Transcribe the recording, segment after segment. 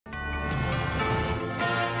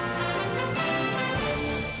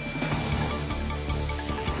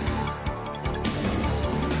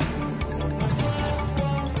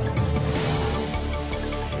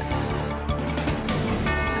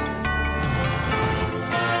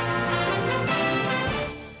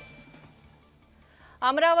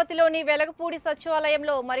అమరావతిలోని వెలగపూడి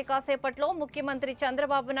సచివాలయంలో మరి కాసేపట్లో ముఖ్యమంత్రి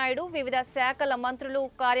చంద్రబాబు నాయుడు వివిధ శాఖల మంత్రులు,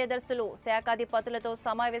 కార్యదర్శులు, శాఖాధిపతులతో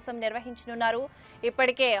సమావేశం నిర్వహించనున్నారు.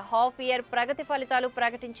 ఇప్పటికే హాఫ్ ఇయర్ ప్రగతి ఫలితాలు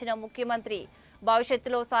ప్రకటించిన ముఖ్యమంత్రి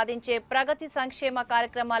భవిష్యత్తులో సాధించే ప్రగతి సంక్షేమ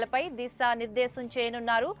కార్యక్రమాలపై దిశానిర్దేశం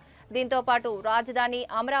చేయనున్నారు. దీంతో పాటు రాజధాని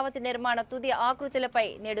అమరావతి నిర్మాణ తుది ఆకృతులపై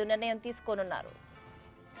నేడు నిర్ణయం తీసుకోనున్నారు.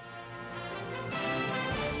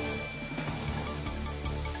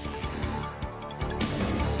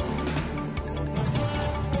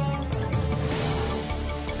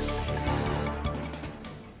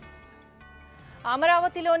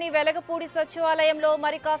 అమరావతిలోని వెలగపూడి సచివాలయంలో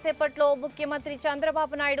మరి కాసేపట్లో ముఖ్యమంత్రి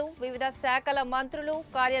చంద్రబాబు నాయుడు వివిధ శాఖల మంత్రులు,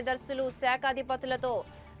 కార్యదర్శులు, శాఖాధిపతులతో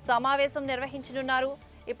సమావేశం నిర్వహించనున్నారు.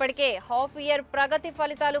 ఇప్పటికే హాఫ్ ఇయర్ ప్రగతి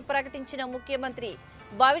ఫలితాలు ప్రకటించిన ముఖ్యమంత్రి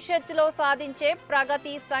భవిష్యత్తులో సాధించే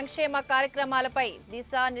ప్రగతి సంక్షేమ కార్యక్రమాలపై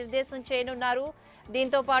దిశానిర్దేశం చేయనున్నారు.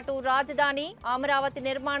 దీంతో పాటు రాజధాని అమరావతి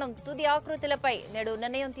నిర్మాణం తుది ఆకృతులపై నేడు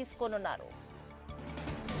నిర్ణయం తీసుకోనున్నారు.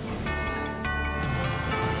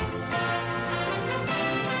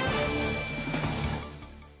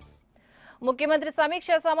 ముఖ్యమంత్రి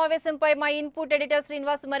సమీక్ష సమావేశంపై మా ఇన్పుట్ ఎడిటర్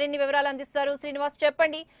శ్రీనివాస్ మరిన్ని వివరాలు అందిస్తారు. శ్రీనివాస్,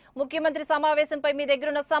 చెప్పండి, ముఖ్యమంత్రి సమావేశంపై మీ దగ్గర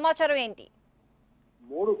ఉన్న సమాచారం ఏంటి?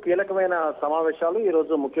 3 కీలకమైన సమావేశాలు ఈ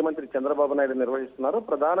రోజు ముఖ్యమంత్రి చంద్రబాబు నాయుడు నిర్వహిస్తున్నారు.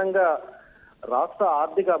 ప్రధానంగా రాష్ట్ర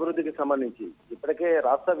ఆర్థిక అభివృద్ధికి సంబంధించి ఇప్పటికే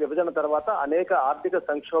రాష్ట్ర విభజన తర్వాత అనేక ఆర్థిక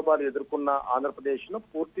సంక్షోభాలు ఎదుర్కొన్న ఆంధ్రప్రదేశ్ ను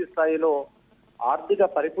పూర్తి స్థాయిలో ఆర్థిక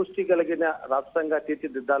పరిపుష్టి కలిగిన రాష్ట్రంగా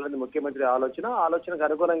తీర్చిదిద్దాలని ముఖ్యమంత్రి ఆలోచనకు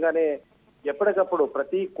అనుగుణంగానే ఎప్పటికప్పుడు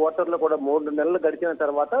ప్రతి క్వార్టర్లో కూడా 3 నెలలు గడిచిన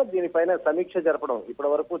తర్వాత దీనిపైన సమీక్ష జరపడం, ఇప్పటి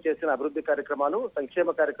వరకు చేసిన అభివృద్ధి కార్యక్రమాలు, సంక్షేమ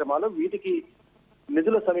కార్యక్రమాలు, వీటికి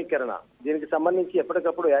నిధుల సమీకరణ, దీనికి సంబంధించి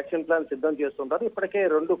ఎప్పటికప్పుడు యాక్షన్ ప్లాన్ సిద్ధం చేస్తుంటారు. ఇప్పటికే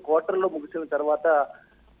 2 క్వార్టర్లు ముగిసిన తర్వాత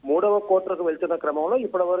 3వ క్వార్టర్కు వెళ్తున్న క్రమంలో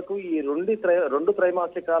ఇప్పటి వరకు ఈ 2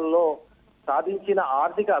 త్రైమాసికాల్లో సాధించిన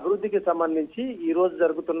ఆర్థిక అభివృద్ధికి సంబంధించి ఈ రోజు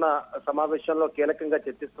జరుగుతున్న సమావేశంలో కీలకంగా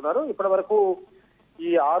చర్చిస్తున్నారు. ఇప్పటి వరకు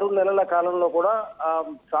ఈ 6 నెలల కాలంలో కూడా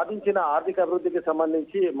సాధించిన ఆర్థిక అభివృద్ధికి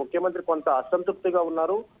సంబంధించి ముఖ్యమంత్రి కొంత అసంతృప్తిగా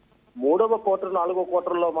ఉన్నారు. 3వ క్వార్టర్ 4వ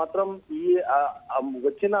క్వార్టర్లో మాత్రం ఈ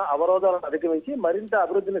వచ్చిన అవరోధాలను అధిగమించి మరింత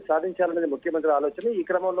అభివృద్ధిని సాధించాలనేది ముఖ్యమంత్రి ఆలోచన. ఈ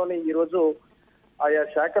క్రమంలోనే ఈ రోజు ఆయా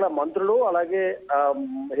శాఖల మంత్రులు అలాగే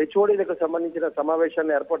హెచ్ఓడీలకు సంబంధించిన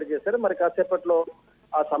సమావేశాన్ని ఏర్పాటు చేశారు. మరి కాసేపట్లో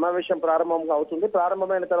ఆ సమావేశం ప్రారంభం అవుతుంది.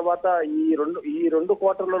 ప్రారంభమైన తర్వాత ఈ రెండు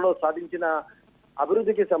క్వార్టర్లలో సాధించిన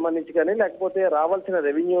అభివృద్ధికి సంబంధించి కానీ లేకపోతే రావాల్సిన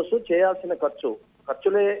రెవెన్యూస్, చేయాల్సిన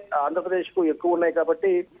ఖర్చులే ఆంధ్రప్రదేశ్ కు ఎక్కువ ఉన్నాయి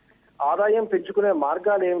కాబట్టి ఆదాయం పెంచుకునే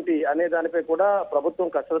మార్గాలు ఏమిటి అనే దానిపై కూడా ప్రభుత్వం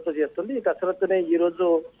కసరత్తు చేస్తుంది. ఈ కసరత్తునే ఈ రోజు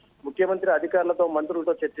ముఖ్యమంత్రి అధికారులతో,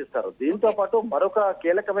 మంత్రులతో చర్చిస్తారు. దీంతో పాటు మరొక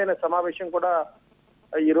కీలకమైన సమావేశం కూడా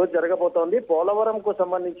ఈ రోజు జరగబోతోంది. పోలవరంకు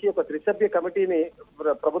సంబంధించి ఒక 3 సభ్య కమిటీని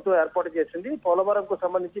ప్రభుత్వం ఏర్పాటు చేసింది. పోలవరంకు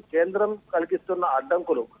సంబంధించి కేంద్రం కలిగిస్తున్న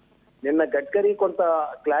అడ్డంకులు నిన్న గడ్కరీ కొంత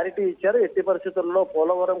క్లారిటీ ఇచ్చారు. ఎట్టి పరిస్థితుల్లో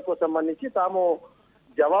పోలవరంకు సంబంధించి తాము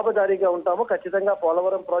జవాబుదారీగా ఉంటాము, ఖచ్చితంగా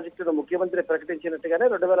పోలవరం ప్రాజెక్టును ముఖ్యమంత్రి ప్రకటించినట్టుగానే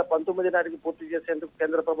 2019 నాటికి పూర్తి చేసేందుకు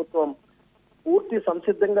కేంద్ర ప్రభుత్వం పూర్తి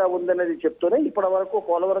సంసిద్ధంగా ఉందనేది చెప్తూనే ఇప్పటి వరకు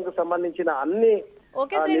పోలవరంకు సంబంధించిన అన్ని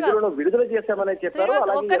నిధులను విడుదల చేశామని చెప్పారు.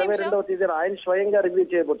 అలాగే 22వ తేదీన ఆయన స్వయంగా రివ్యూ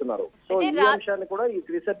చేయబోతున్నారు. సో ఈ అంశాన్ని కూడా ఈ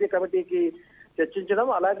 3 సభ్య కమిటీకి చర్చించడం,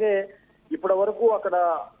 అలాగే ఇప్పటి వరకు అక్కడ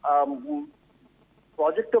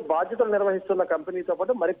ప్రాజెక్టు బాధ్యతలు నిర్వహిస్తున్న కంపెనీతో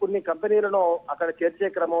పాటు మరికొన్ని కంపెనీలను అక్కడ చేర్చే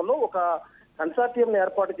క్రమంలో ఒక కన్సార్టియం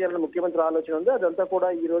ఏర్పాటు చేయాలని ముఖ్యమంత్రి ఆలోచన ఉంది. అదంతా కూడా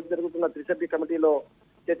ఈ రోజు జరుగుతున్న 3 సభ్య కమిటీలో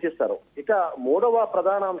చర్చిస్తారు. ఇక 3వ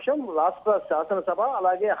ప్రధాన అంశం రాష్ట్ర శాసనసభ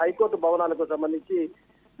అలాగే హైకోర్టు భవనాలకు సంబంధించి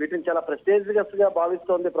వీటిని చాలా ప్రెస్టీజియస్ గా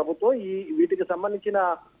భావిస్తోంది ప్రభుత్వం. వీటికి సంబంధించిన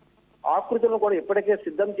ఆకృతులను కూడా ఇప్పటికే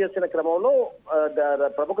సిద్ధం చేసిన క్రమంలో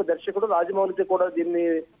ప్రముఖ దర్శకుడు రాజమౌళికి కూడా దీన్ని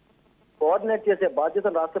కోఆర్డినేట్ చేసే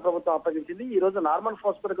బాధ్యతను రాష్ట్ర ప్రభుత్వం అప్పగించింది. ఈ రోజు నార్మల్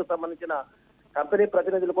హాస్పిటల్ కు సంబంధించిన కంపెనీ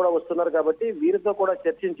ప్రతినిధులు కూడా వస్తున్నారు కాబట్టి వీరితో కూడా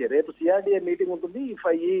చర్చించి రేపు సిఆర్డీఏ మీటింగ్ ఉంటుంది.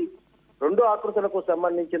 ఈ 2 ఆకృతులకు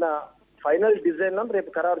సంబంధించిన ఫైనల్ డిజైన్ రేపు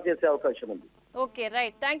ఖరారు చేసే అవకాశం ఉంది. Okay,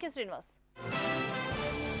 right. Thank you Srinivas.